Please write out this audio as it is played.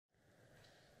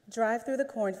drive through the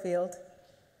cornfield,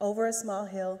 over a small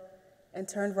hill, and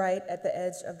turn right at the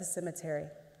edge of the cemetery.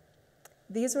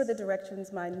 These were the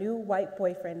directions my new white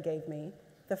boyfriend gave me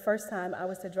the first time I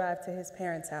was to drive to his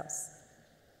parents' house.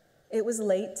 It was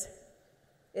late,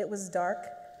 it was dark,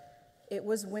 it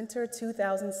was winter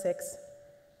 2006,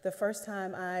 the first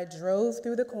time I drove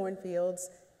through the cornfields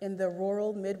in the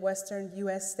rural Midwestern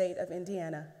US state of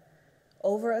Indiana,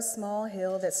 over a small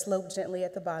hill that sloped gently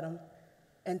at the bottom,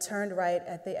 and turned right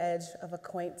at the edge of a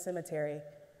quaint cemetery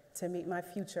to meet my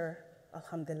future,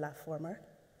 alhamdulillah, former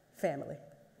family.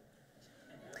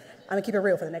 I'm gonna keep it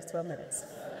real for the next 12 minutes.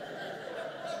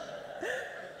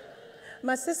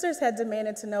 My sisters had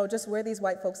demanded to know just where these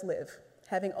white folks live,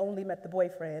 having only met the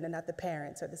boyfriend and not the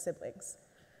parents or the siblings.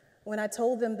 When I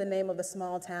told them the name of the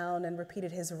small town and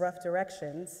repeated his rough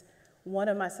directions, one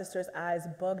of my sister's eyes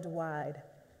bugged wide.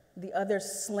 The other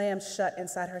slammed shut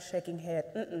inside her shaking head.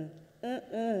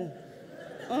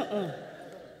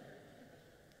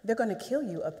 They're gonna kill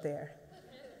you up there,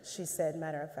 she said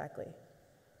matter-of-factly.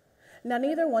 Now,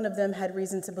 neither one of them had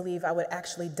reason to believe I would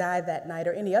actually die that night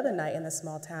or any other night in the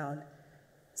small town,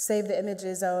 save the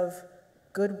images of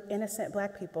good, innocent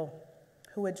black people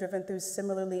who had driven through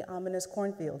similarly ominous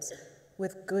cornfields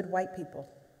with good white people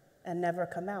and never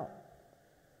come out.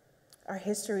 Our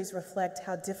histories reflect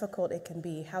how difficult it can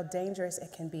be, how dangerous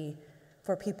it can be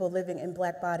for people living in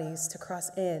black bodies to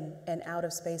cross in and out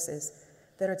of spaces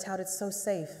that are touted so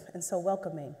safe and so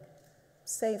welcoming,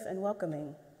 safe and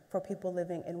welcoming for people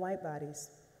living in white bodies.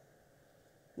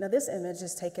 Now, this image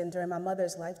is taken during my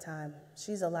mother's lifetime.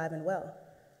 She's alive and well.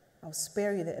 I'll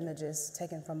spare you the images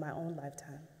taken from my own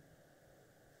lifetime.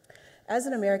 As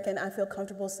an American, I feel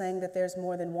comfortable saying that there's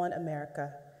more than one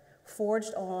America,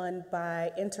 forged on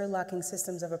by interlocking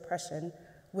systems of oppression,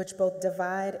 which both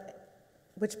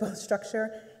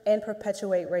structure and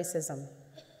perpetuate racism.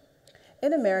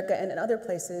 In America and in other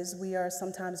places, we are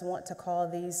sometimes wont to call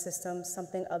these systems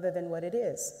something other than what it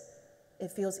is.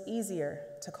 It feels easier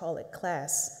to call it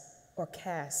class or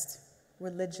caste,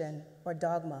 religion or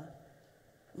dogma,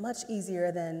 much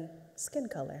easier than skin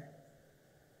color.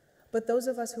 But those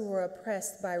of us who were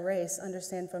oppressed by race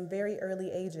understand from very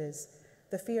early ages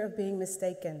the fear of being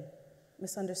mistaken,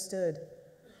 misunderstood,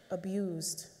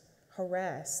 abused,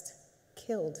 harassed,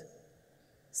 killed,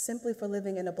 simply for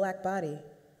living in a black body.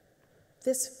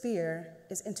 This fear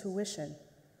is intuition,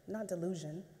 not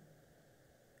delusion.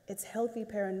 It's healthy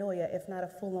paranoia, if not a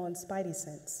full-on spidey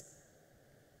sense.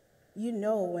 You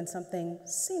know when something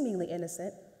seemingly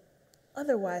innocent,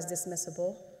 otherwise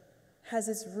dismissible, has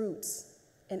its roots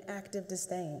in active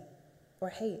disdain or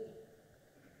hate.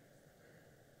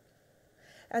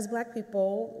 As black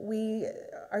people, we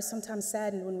are sometimes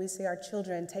saddened when we see our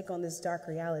children take on this dark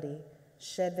reality,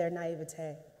 shed their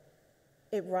naivete.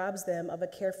 It robs them of a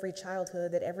carefree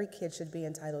childhood that every kid should be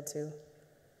entitled to.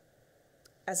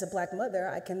 As a black mother,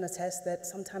 I can attest that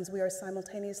sometimes we are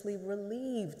simultaneously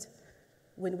relieved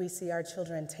when we see our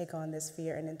children take on this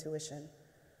fear and intuition.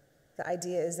 The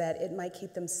idea is that it might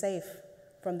keep them safe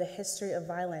from the history of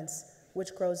violence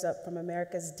which grows up from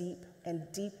America's deep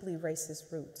and deeply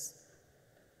racist roots.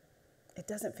 It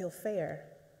doesn't feel fair.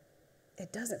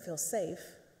 It doesn't feel safe.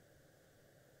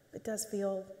 It does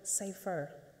feel safer.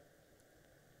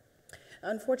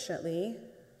 Unfortunately,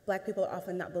 black people are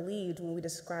often not believed when we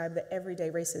describe the everyday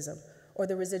racism or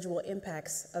the residual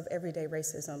impacts of everyday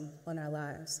racism on our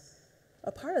lives.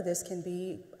 A part of this can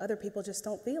be other people just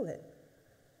don't feel it.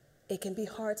 It can be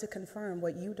hard to confirm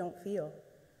what you don't feel.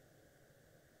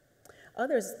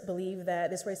 Others believe that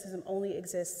this racism only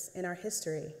exists in our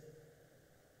history.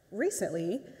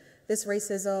 Recently, this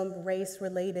racism,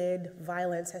 race-related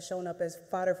violence has shown up as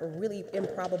fodder for really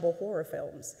improbable horror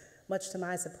films, much to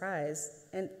my surprise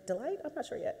and delight, I'm not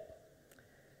sure yet.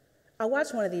 I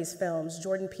watched one of these films,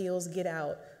 Jordan Peele's Get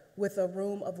Out, with a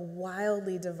room of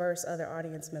wildly diverse other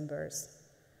audience members.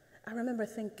 I remember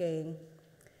thinking,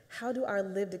 how do our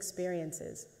lived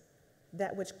experiences,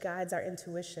 that which guides our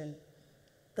intuition,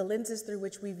 the lenses through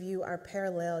which we view our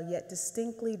parallel yet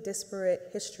distinctly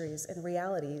disparate histories and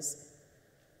realities,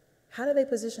 how do they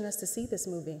position us to see this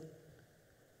movie?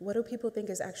 What do people think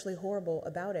is actually horrible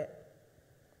about it?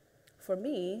 For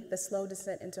me, the slow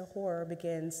descent into horror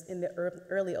begins in the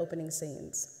early opening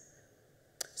scenes.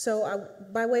 So I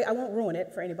won't ruin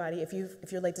it for anybody. If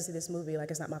you're late to see this movie, like,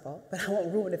 it's not my fault, but I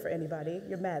won't ruin it for anybody.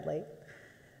 You're mad late.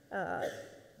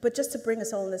 But just to bring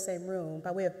us all in the same room,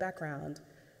 by way of background,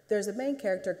 there's a main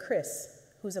character, Chris,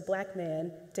 who's a black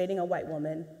man dating a white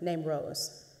woman named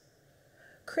Rose.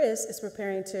 Chris is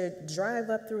preparing to drive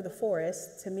up through the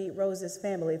forest to meet Rose's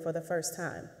family for the first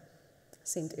time.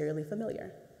 Seemed eerily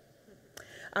familiar.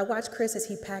 I watch Chris as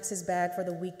he packs his bag for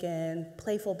the weekend,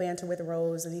 playful banter with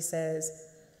Rose, and he says,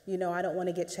 "You know, I don't want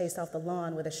to get chased off the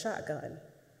lawn with a shotgun."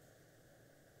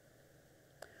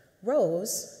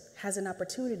 Rose has an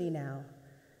opportunity now,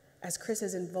 as Chris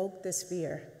has invoked this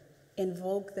fear,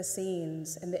 invoked the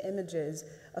scenes and the images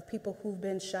of people who've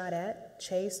been shot at,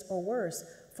 chased, or worse,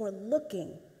 for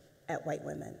looking at white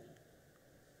women.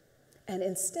 And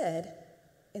instead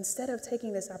of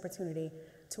taking this opportunity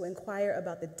to inquire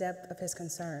about the depth of his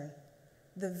concern,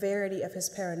 the verity of his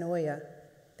paranoia,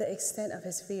 the extent of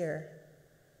his fear,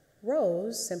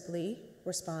 Rose simply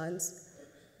responds,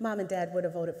 "Mom and Dad would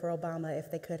have voted for Obama if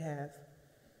they could have."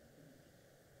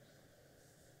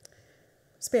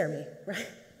 Spare me, right?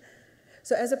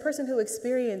 So as a person who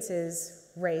experiences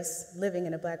race living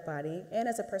in a Black body, and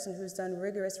as a person who's done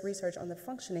rigorous research on the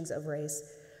functionings of race,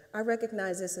 I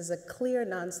recognize this as a clear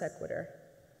non sequitur.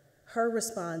 Her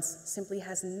response simply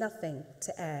has nothing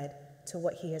to add to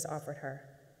what he has offered her.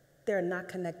 They are not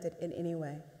connected in any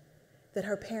way. That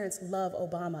her parents love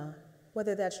Obama,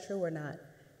 whether that's true or not,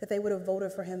 that they would have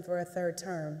voted for him for a third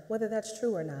term, whether that's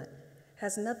true or not,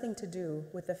 has nothing to do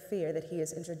with the fear that he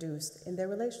has introduced in their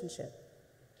relationship.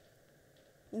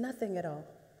 Nothing at all.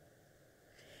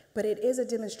 But it is a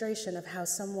demonstration of how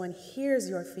someone hears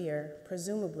your fear,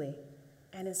 presumably,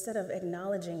 and instead of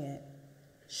acknowledging it,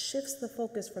 shifts the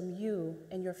focus from you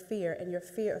and your fear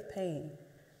of pain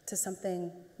to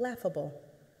something laughable,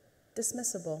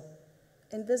 dismissible,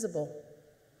 invisible.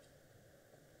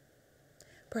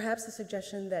 Perhaps the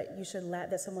suggestion that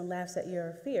that someone laughs at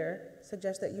your fear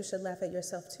suggests that you should laugh at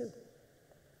yourself too.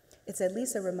 It's at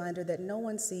least a reminder that no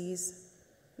one sees,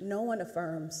 no one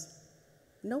affirms,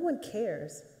 no one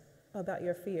cares about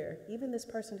your fear, even this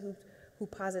person who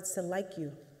posits to like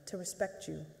you, to respect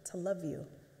you, to love you.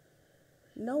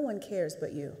 No one cares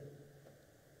but you.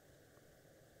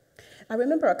 I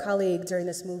remember a colleague during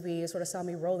this movie sort of saw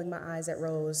me rolling my eyes at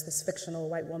Rose, this fictional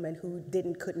white woman who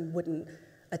wouldn't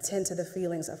attend to the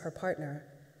feelings of her partner.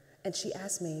 And she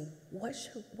asked me, what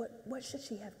should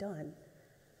she have done?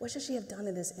 What should she have done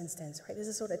in this instance, right? This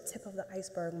is sort of tip of the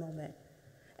iceberg moment.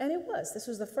 And this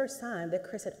was the first time that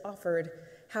Chris had offered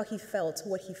how he felt,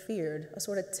 what he feared, a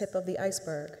sort of tip of the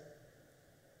iceberg.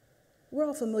 We're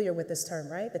all familiar with this term,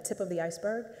 right? The tip of the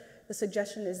iceberg. The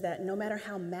suggestion is that no matter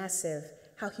how massive,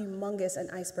 how humongous an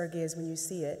iceberg is when you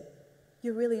see it,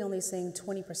 you're really only seeing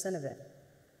 20% of it.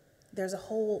 There's a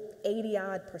whole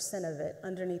 80-odd% of it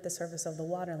underneath the surface of the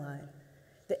waterline.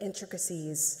 The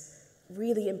intricacies,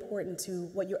 really important to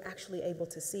what you're actually able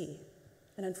to see.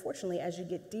 And unfortunately, as you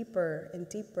get deeper and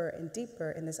deeper and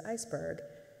deeper in this iceberg,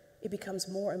 it becomes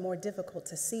more and more difficult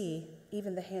to see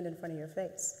even the hand in front of your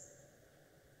face.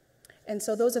 And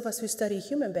so those of us who study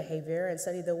human behavior and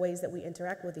study the ways that we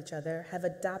interact with each other have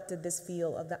adopted this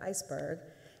feel of the iceberg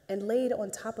and laid on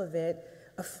top of it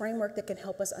a framework that can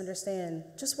help us understand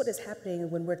just what is happening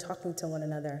when we're talking to one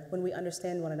another, when we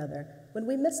understand one another, when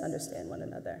we misunderstand one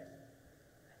another.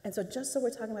 And so just so we're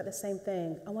talking about the same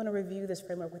thing, I want to review this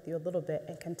framework with you a little bit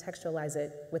and contextualize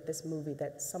it with this movie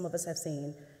that some of us have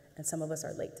seen and some of us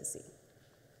are late to see.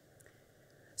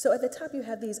 So at the top you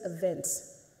have these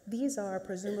events. These are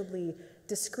presumably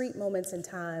discrete moments in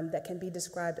time that can be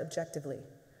described objectively.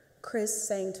 Chris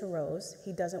saying to Rose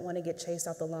he doesn't want to get chased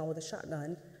off the lawn with a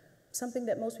shotgun, something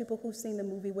that most people who've seen the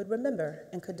movie would remember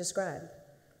and could describe.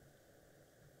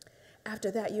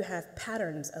 After that, you have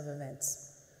patterns of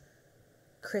events.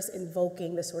 Chris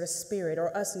invoking the sort of spirit,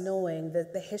 or us knowing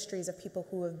the histories of people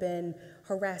who have been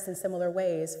harassed in similar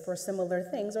ways for similar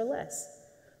things or less.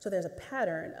 So there's a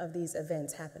pattern of these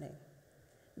events happening.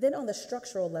 Then on the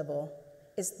structural level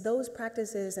is those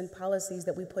practices and policies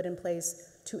that we put in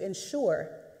place to ensure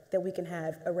that we can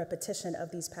have a repetition of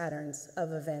these patterns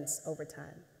of events over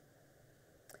time.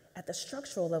 At the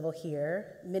structural level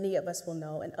here, many of us will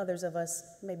know, and others of us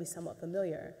may be somewhat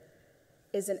familiar,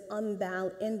 is an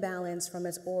imbalance from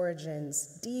its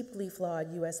origins, deeply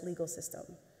flawed US legal system,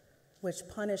 which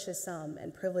punishes some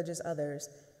and privileges others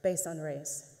based on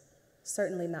race,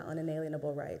 certainly not on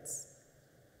inalienable rights.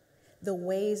 The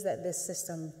ways that this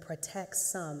system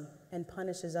protects some and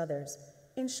punishes others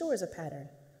ensures a pattern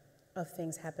of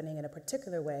things happening in a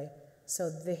particular way, so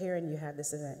herein you have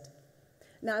this event.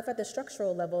 Now, if at the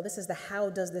structural level, this is the how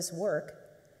does this work,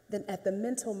 then at the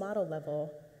mental model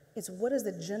level, it's what is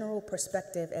the general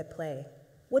perspective at play?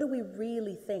 What do we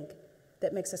really think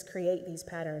that makes us create these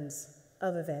patterns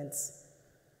of events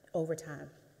over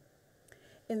time?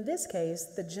 In this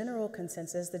case, the general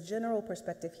consensus, the general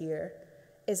perspective here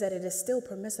is that it is still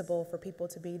permissible for people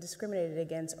to be discriminated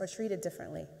against or treated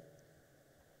differently.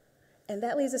 And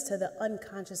that leads us to the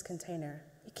unconscious container.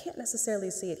 You can't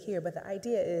necessarily see it here, but the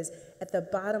idea is at the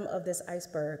bottom of this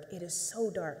iceberg, it is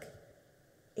so dark.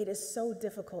 It is so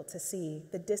difficult to see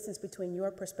the distance between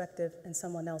your perspective and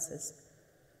someone else's.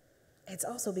 It's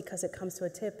also because it comes to a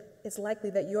tip. It's likely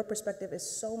that your perspective is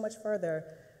so much further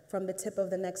from the tip of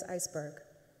the next iceberg,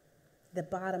 the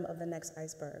bottom of the next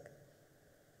iceberg.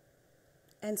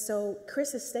 And so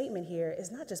Chris's statement here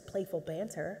is not just playful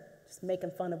banter, just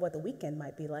making fun of what the weekend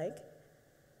might be like.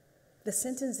 The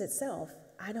sentence itself,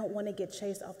 I don't want to get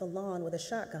chased off the lawn with a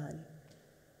shotgun,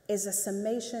 is a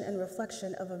summation and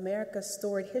reflection of America's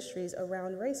storied histories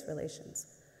around race relations,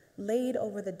 laid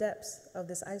over the depths of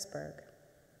this iceberg.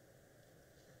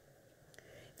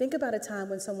 Think about a time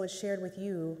when someone shared with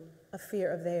you a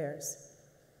fear of theirs,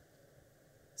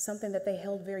 something that they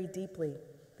held very deeply,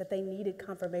 that they needed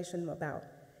confirmation about.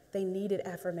 They needed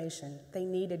affirmation. They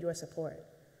needed your support.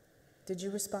 Did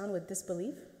you respond with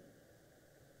disbelief?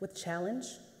 With challenge?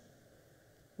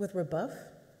 With rebuff?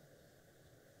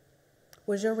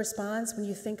 Was your response, when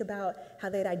you think about how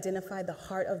they'd identified the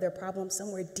heart of their problem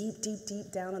somewhere deep, deep,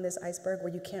 deep down on this iceberg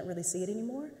where you can't really see it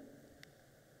anymore?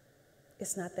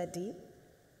 It's not that deep.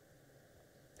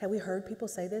 Have we heard people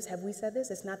say this? Have we said this?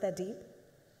 It's not that deep.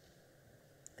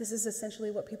 This is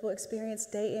essentially what people experience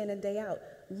day in and day out,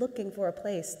 looking for a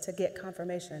place to get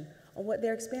confirmation on what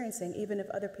they're experiencing, even if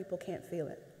other people can't feel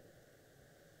it.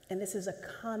 And this is a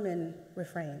common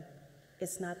refrain.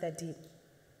 It's not that deep.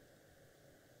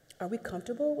 Are we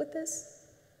comfortable with this?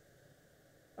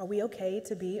 Are we okay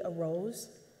to be a Rose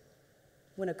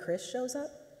when a Chris shows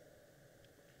up?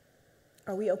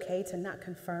 Are we okay to not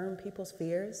confirm people's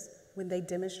fears when they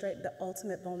demonstrate the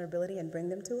ultimate vulnerability and bring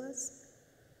them to us?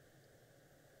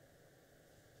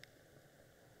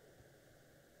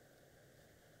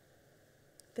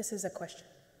 This is a question.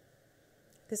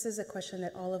 This is a question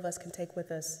that all of us can take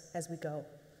with us as we go.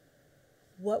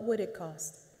 What would it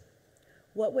cost?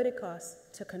 What would it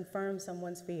cost to confirm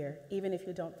someone's fear, even if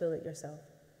you don't feel it yourself?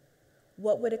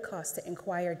 What would it cost to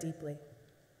inquire deeply?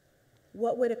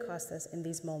 What would it cost us in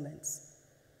these moments?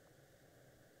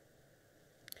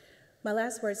 My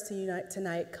last words to you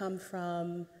tonight come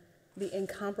from the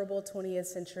incomparable 20th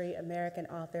century American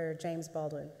author James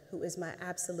Baldwin, who is my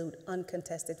absolute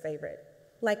uncontested favorite.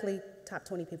 Likely top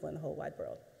 20 people in the whole wide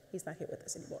world. He's not here with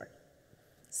us anymore.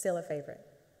 Still a favorite.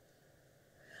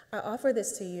 I offer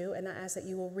this to you, and I ask that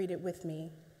you will read it with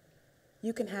me.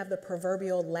 You can have the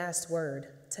proverbial last word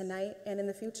tonight and in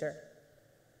the future.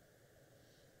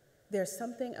 There's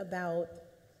something about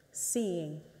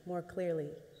seeing more clearly,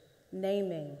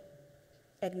 naming,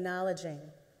 acknowledging,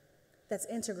 that's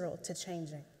integral to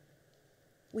changing.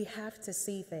 We have to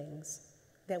see things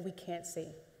that we can't see.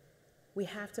 We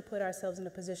have to put ourselves in a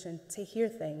position to hear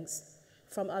things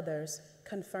from others,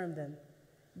 confirm them,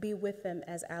 be with them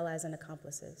as allies and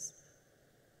accomplices.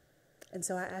 And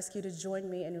so I ask you to join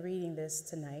me in reading this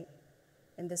tonight,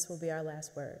 and this will be our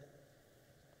last word.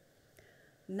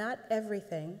 Not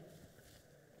everything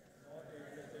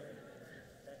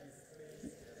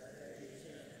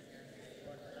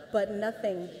but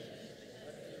nothing.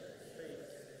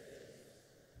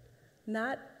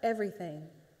 Not everything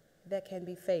that can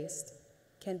be faced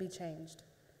can be changed,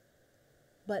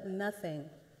 but nothing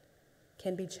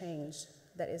can be changed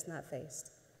that is not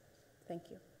faced. Thank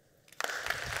you.